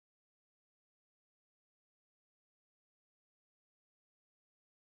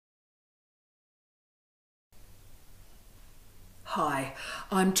Hi,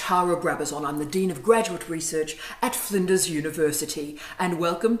 I'm Tara Brabazon. I'm the Dean of Graduate Research at Flinders University, and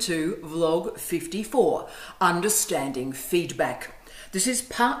welcome to Vlog 54, Understanding Feedback. This is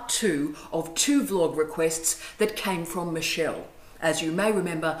part 2 of 2 vlog requests that came from Michelle. As you may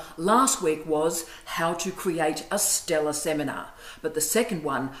remember, last week was how to create a stellar seminar, but the second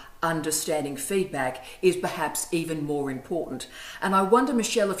one, understanding feedback, is perhaps even more important. And I wonder,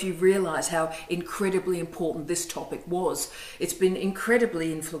 Michelle, if you realise how incredibly important this topic was. It's been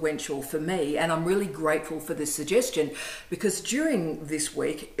incredibly influential for me, and I'm really grateful for this suggestion, because during this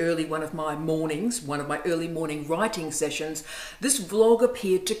week, one of my early morning writing sessions, this vlog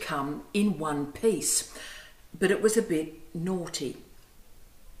appeared to come in one piece. But it was a bit naughty.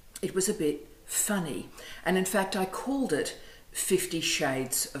 It was a bit funny. And in fact, I called it 50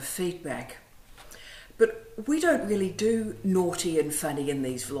 Shades of Feedback. But we don't really do naughty and funny in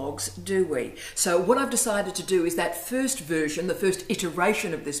these vlogs, do we? So what I've decided to do is that first version, the first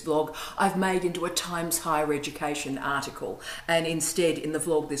iteration of this vlog, I've made into a Times Higher Education article. And instead, in the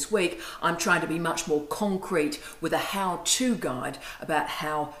vlog this week, I'm trying to be much more concrete with a how-to guide about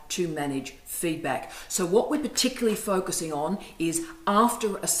how to manage feedback. So what we're particularly focusing on is,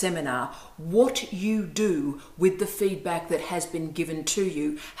 after a seminar, what you do with the feedback that has been given to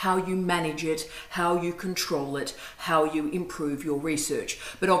you, how you manage it, how you control it, how you improve your research.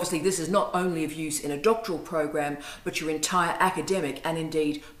 But obviously this is not only of use in a doctoral program, but your entire academic and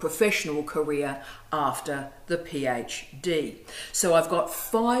indeed professional career after the PhD. So I've got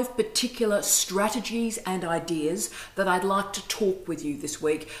 5 particular strategies and ideas that I'd like to talk with you this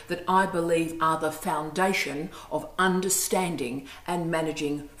week that I believe are the foundation of understanding and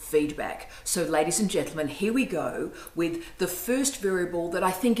managing feedback. So ladies and gentlemen, here we go with the first variable that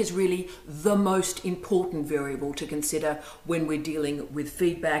I think is really the most important variable to consider when we're dealing with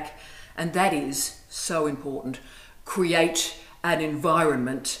feedback, and that is so important: create an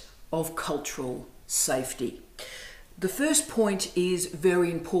environment of cultural safety. The first point is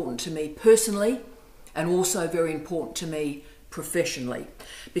very important to me personally, and also very important to me professionally,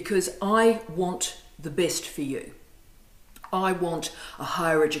 because I want the best for you. I want a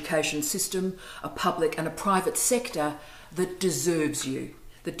higher education system, a public and a private sector that deserves you,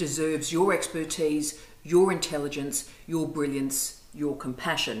 that deserves your expertise, your intelligence, your brilliance, your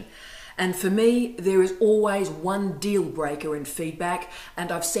compassion. And for me, there is always one deal breaker in feedback, and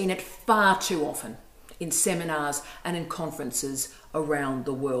I've seen it far too often in seminars and in conferences around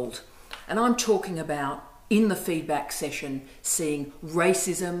the world. And I'm talking about, in the feedback session, seeing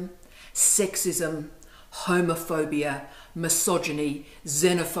racism, sexism, homophobia, misogyny,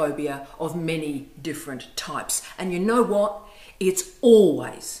 xenophobia of many different types. And you know what? It's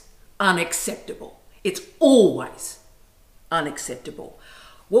always unacceptable. It's always unacceptable.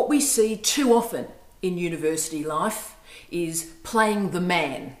 What we see too often in university life is playing the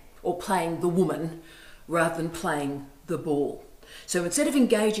man or playing the woman rather than playing the ball. So instead of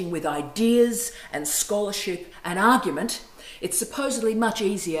engaging with ideas and scholarship and argument, it's supposedly much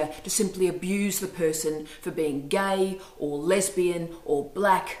easier to simply abuse the person for being gay or lesbian or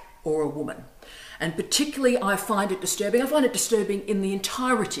black or a woman. And particularly I find it disturbing. I find it disturbing in the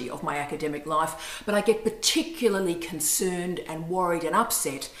entirety of my academic life, but I get particularly concerned and worried and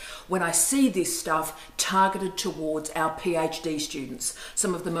upset when I see this stuff targeted towards our PhD students,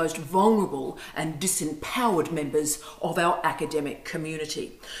 some of the most vulnerable and disempowered members of our academic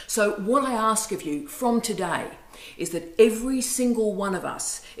community. So what I ask of you from today is that every single one of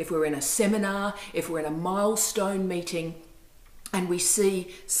us, if we're in a seminar, if we're in a milestone meeting, and we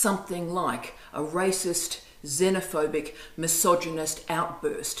see something like a racist, xenophobic, misogynist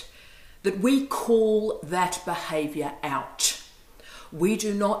outburst, that we call that behaviour out. We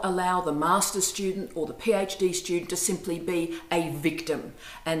do not allow the master's student or the PhD student to simply be a victim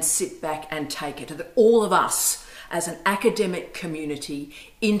and sit back and take it. That all of us as an academic community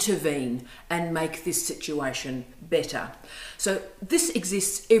intervene and make this situation better. So this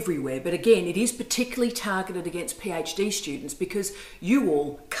exists everywhere, but again, it is particularly targeted against PhD students because you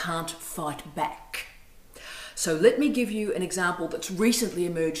all can't fight back. So let me give you an example that's recently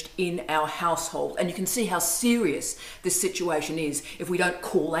emerged in our household, and you can see how serious this situation is if we don't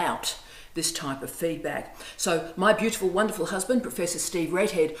call out this type of feedback. So my beautiful, wonderful husband, Professor Steve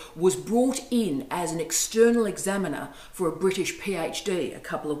Redhead, was brought in as an external examiner for a British PhD a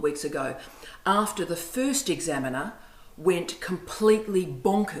couple of weeks ago, after the first examiner went completely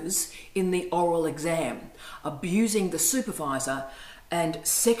bonkers in the oral exam, abusing the supervisor and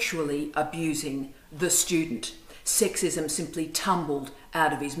sexually abusing the student. Sexism simply tumbled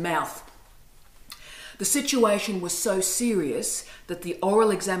out of his mouth. The situation was so serious that the oral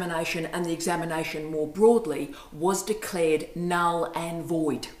examination and the examination more broadly was declared null and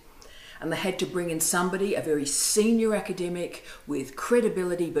void. And they had to bring in somebody, a very senior academic with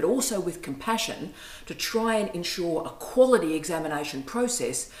credibility but also with compassion, to try and ensure a quality examination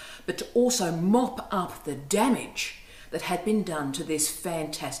process, but to also mop up the damage that had been done to this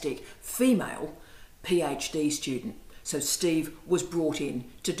fantastic female PhD student. So Steve was brought in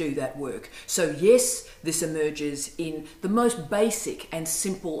to do that work. So yes, this emerges in the most basic and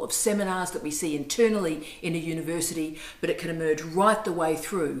simple of seminars that we see internally in a university, but it can emerge right the way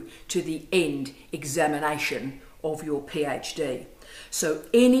through to the end examination of your PhD. So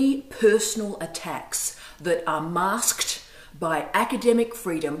any personal attacks that are masked by academic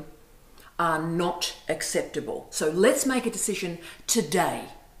freedom are not acceptable. So let's make a decision today,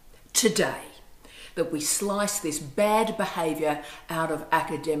 that we slice this bad behaviour out of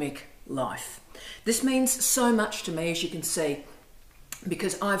academic life. This means so much to me, as you can see,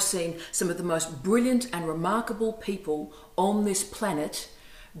 because I've seen some of the most brilliant and remarkable people on this planet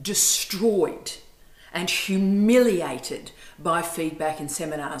destroyed and humiliated by feedback in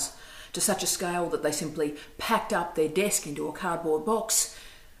seminars to such a scale that they simply packed up their desk into a cardboard box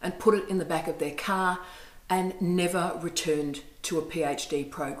and put it in the back of their car and never returned to a PhD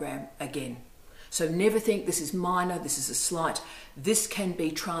program again. So never think this is minor, this is a slight. This can be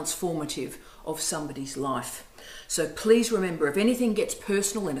transformative of somebody's life. So please remember, if anything gets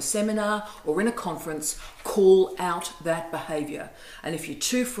personal in a seminar or in a conference, call out that behaviour. And if you're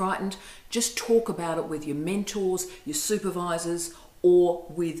too frightened, just talk about it with your mentors, your supervisors, or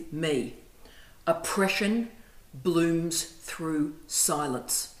with me. Oppression blooms through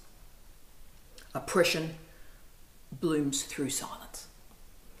silence. Oppression blooms through silence.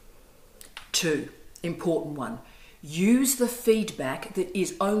 2, important one, use the feedback that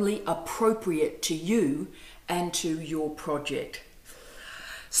is only appropriate to you and to your project.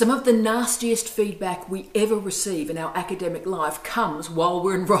 Some of the nastiest feedback we ever receive in our academic life comes while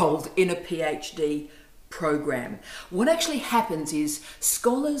we're enrolled in a PhD program. What actually happens is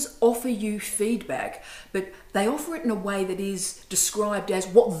scholars offer you feedback, but they offer it in a way that is described as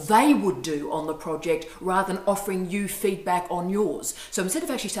what they would do on the project rather than offering you feedback on yours. So instead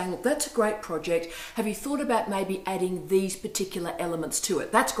of actually saying, look, that's a great project, have you thought about maybe adding these particular elements to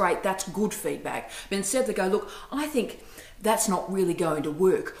it? That's great, that's good feedback. But instead they go, look, I think that's not really going to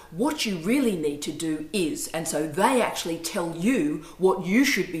work. What you really need to do is, and so they actually tell you what you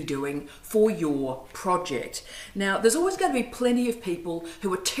should be doing for your project. Now, there's always going to be plenty of people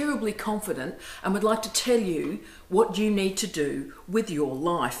who are terribly confident and would like to tell you what you need to do with your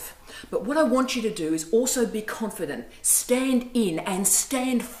life. But what I want you to do is also be confident, stand in and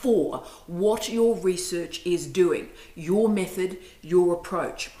stand for what your research is doing, your method, your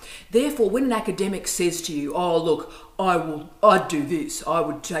approach. Therefore, when an academic says to you, oh, look, I'd do this, I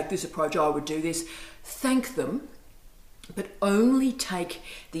would take this approach, I would do this, thank them, but only take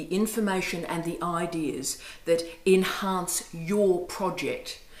the information and the ideas that enhance your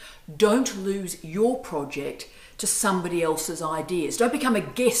project. Don't lose your project to somebody else's ideas. Don't become a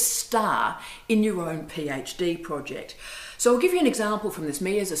guest star in your own PhD project. So I'll give you an example from this,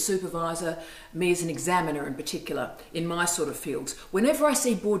 me as a supervisor, me as an examiner in particular, in my sort of fields. Whenever I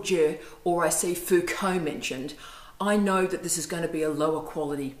see Bourdieu or I see Foucault mentioned, I know that this is going to be a lower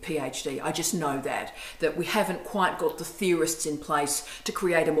quality PhD. I just know that we haven't quite got the theorists in place to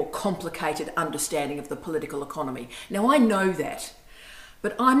create a more complicated understanding of the political economy. Now I know that,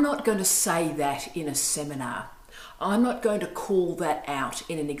 but I'm not going to say that in a seminar. I'm not going to call that out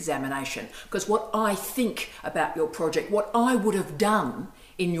in an examination, because what I think about your project, what I would have done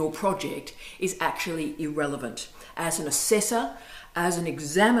in your project is actually irrelevant. As an assessor, as an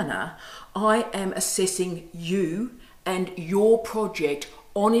examiner, I am assessing you and your project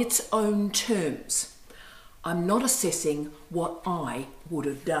on its own terms. I'm not assessing what I would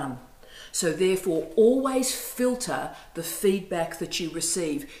have done. So therefore, always filter the feedback that you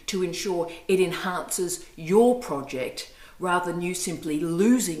receive to ensure it enhances your project rather than you simply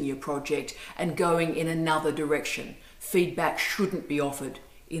losing your project and going in another direction. Feedback shouldn't be offered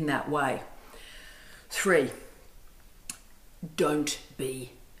in that way. 3, don't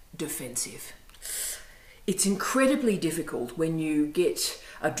be defensive. It's incredibly difficult when you get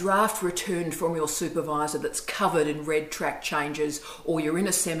a draft returned from your supervisor that's covered in red track changes, or you're in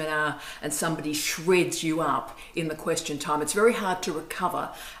a seminar and somebody shreds you up in the question time. It's very hard to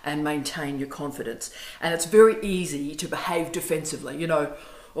recover and maintain your confidence. And it's very easy to behave defensively,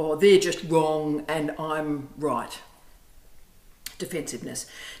 oh, they're just wrong and I'm right. defensiveness.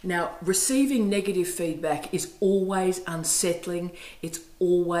 Now, receiving negative feedback is always unsettling, it's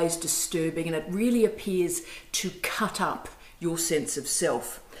always disturbing, and it really appears to cut up your sense of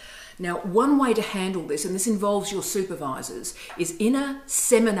self. Now, one way to handle this, and this involves your supervisors, is in a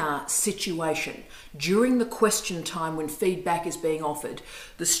seminar situation, during the question time when feedback is being offered,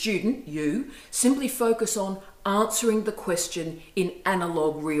 the student, you, simply focus on answering the question in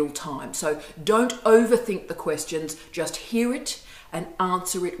analog real time. So don't overthink the questions, just hear it and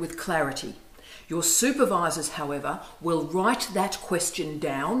answer it with clarity. Your supervisors, however, will write that question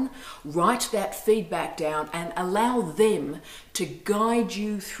down, write that feedback down, and allow them to guide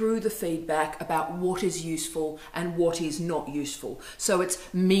you through the feedback about what is useful and what is not useful. So it's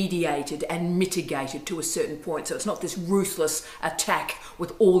mediated and mitigated to a certain point. So it's not this ruthless attack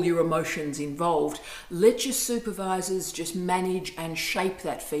with all your emotions involved. Let your supervisors just manage and shape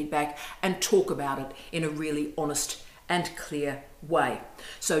that feedback and talk about it in a really honest and clear way.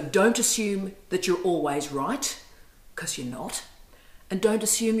 So don't assume that you're always right, because you're not. And don't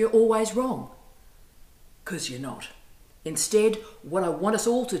assume you're always wrong, because you're not. Instead, what I want us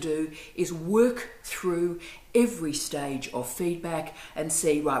all to do is work through every stage of feedback and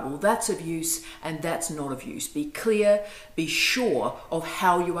see, right, well, that's of use and that's not of use. Be clear, be sure of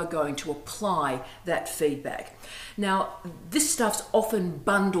how you are going to apply that feedback. Now, this stuff's often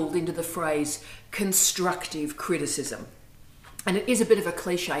bundled into the phrase constructive criticism. And it is a bit of a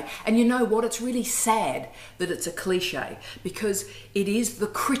cliche. And you know what? It's really sad that it's a cliche, because it is the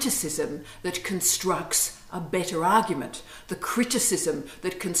criticism that constructs a better argument, the criticism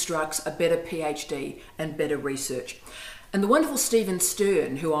that constructs a better PhD and better research. And the wonderful Stephen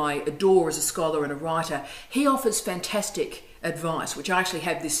Stern, who I adore as a scholar and a writer, he offers fantastic advice, which I actually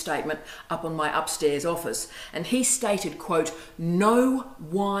have this statement up on my upstairs office. And he stated, quote, "Know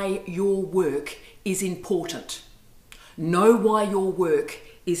why your work is important. Know why your work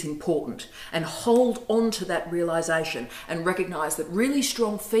is important, and hold on to that realization and recognize that really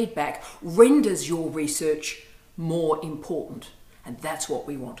strong feedback renders your research more important." And that's what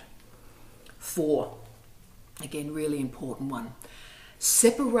we want. 4, again, really important one.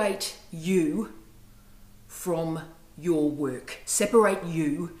 Separate you from your work. Separate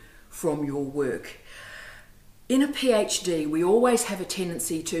you from your work. In a PhD, we always have a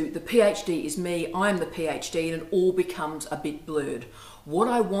tendency to, the PhD is me, I'm the PhD, and it all becomes a bit blurred. What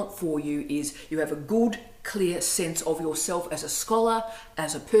I want for you is you have a good, clear sense of yourself as a scholar,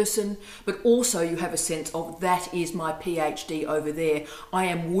 as a person, but also you have a sense of, that is my PhD over there. I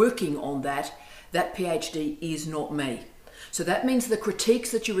am working on that. That PhD is not me. So that means the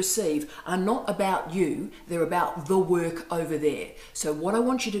critiques that you receive are not about you, they're about the work over there. So what I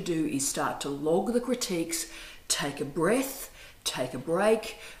want you to do is start to log the critiques, take a breath, take a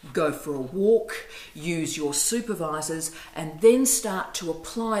break, go for a walk, use your supervisors, and then start to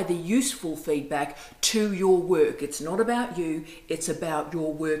apply the useful feedback to your work. It's not about you, it's about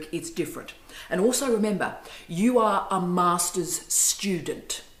your work, it's different. And also remember, you are a master's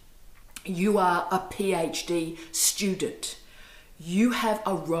student. You are a PhD student. You have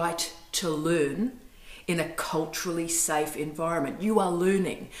a right to learn in a culturally safe environment. You are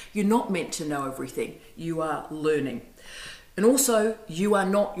learning. You're not meant to know everything. You are learning. And also, you are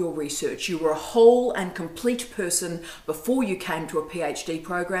not your research. You were a whole and complete person before you came to a PhD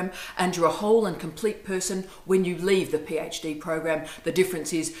program, and you're a whole and complete person when you leave the PhD program. The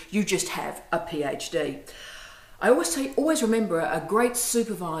difference is you just have a PhD. I always remember a great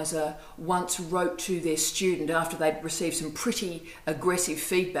supervisor once wrote to their student after they'd received some pretty aggressive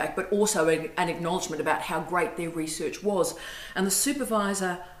feedback, but also an acknowledgement about how great their research was. And the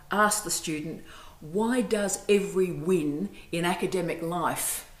supervisor asked the student, "Why does every win in academic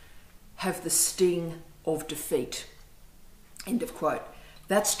life have the sting of defeat?" End of quote.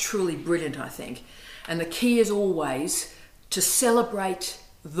 That's truly brilliant, I think. And the key is always to celebrate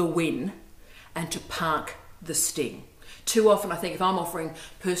the win and to park the sting. Too often, I think, if I'm offering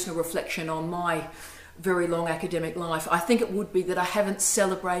personal reflection on my very long academic life, I think it would be that I haven't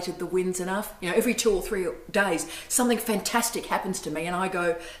celebrated the wins enough. You know, every 2 or 3 days, something fantastic happens to me and I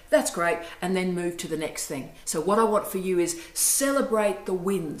go, that's great, and then move to the next thing. So what I want for you is celebrate the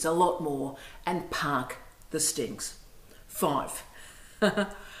wins a lot more and park the stings. 5,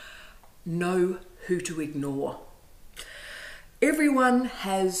 know who to ignore. Everyone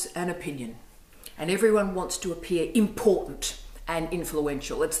has an opinion. And everyone wants to appear important and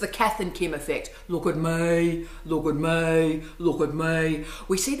influential. It's the Kath and Kim effect. Look at me, look at me, look at me.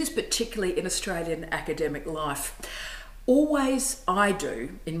 We see this particularly in Australian academic life. Always, I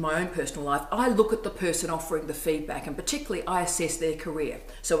do, in my own personal life, I look at the person offering the feedback, and particularly I assess their career.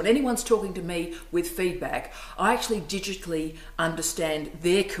 So when anyone's talking to me with feedback, I actually digitally understand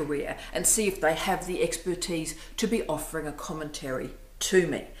their career and see if they have the expertise to be offering a commentary to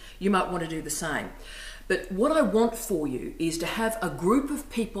me. You might want to do the same. But what I want for you is to have a group of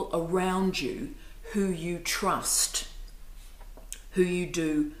people around you who you trust, who you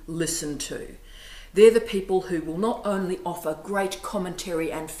do listen to. They're the people who will not only offer great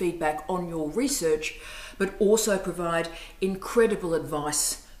commentary and feedback on your research, but also provide incredible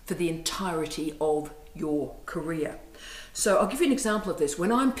advice for the entirety of your career. So I'll give you an example of this.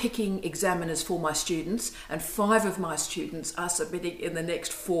 When I'm picking examiners for my students, and 5 of my students are submitting in the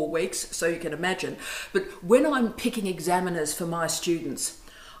next 4 weeks, so you can imagine, but when I'm picking examiners for my students,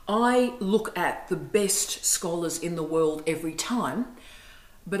 I look at the best scholars in the world every time,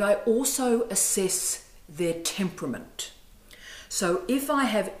 but I also assess their temperament. So if I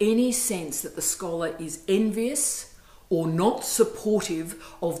have any sense that the scholar is envious or not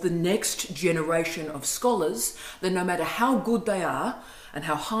supportive of the next generation of scholars, then no matter how good they are and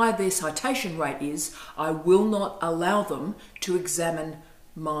how high their citation rate is, I will not allow them to examine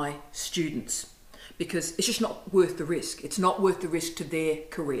my students, because it's just not worth the risk. It's not worth the risk to their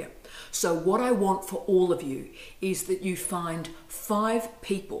career. So what I want for all of you is that you find 5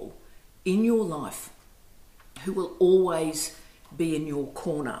 people in your life who will always be in your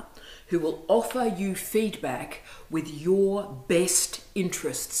corner, who will offer you feedback with your best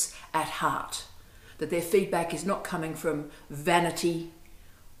interests at heart. That their feedback is not coming from vanity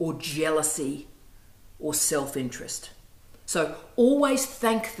or jealousy or self-interest. So always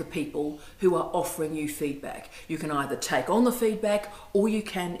thank the people who are offering you feedback. You can either take on the feedback or you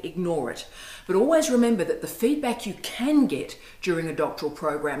can ignore it. But always remember that the feedback you can get during a doctoral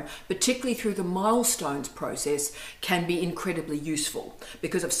program, particularly through the milestones process, can be incredibly useful.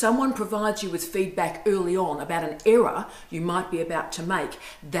 Because if someone provides you with feedback early on about an error you might be about to make,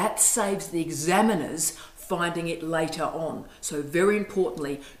 that saves the examiners finding it later on. So very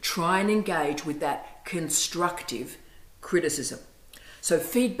importantly, try and engage with that constructive criticism. So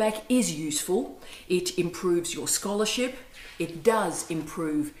feedback is useful. It improves your scholarship. It does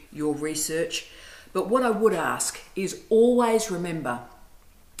improve your research. But what I would ask is always remember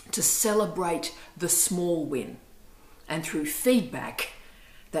to celebrate the small win. And through feedback,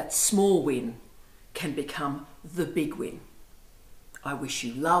 that small win can become the big win. I wish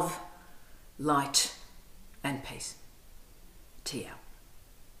you love, light, and peace. Tia.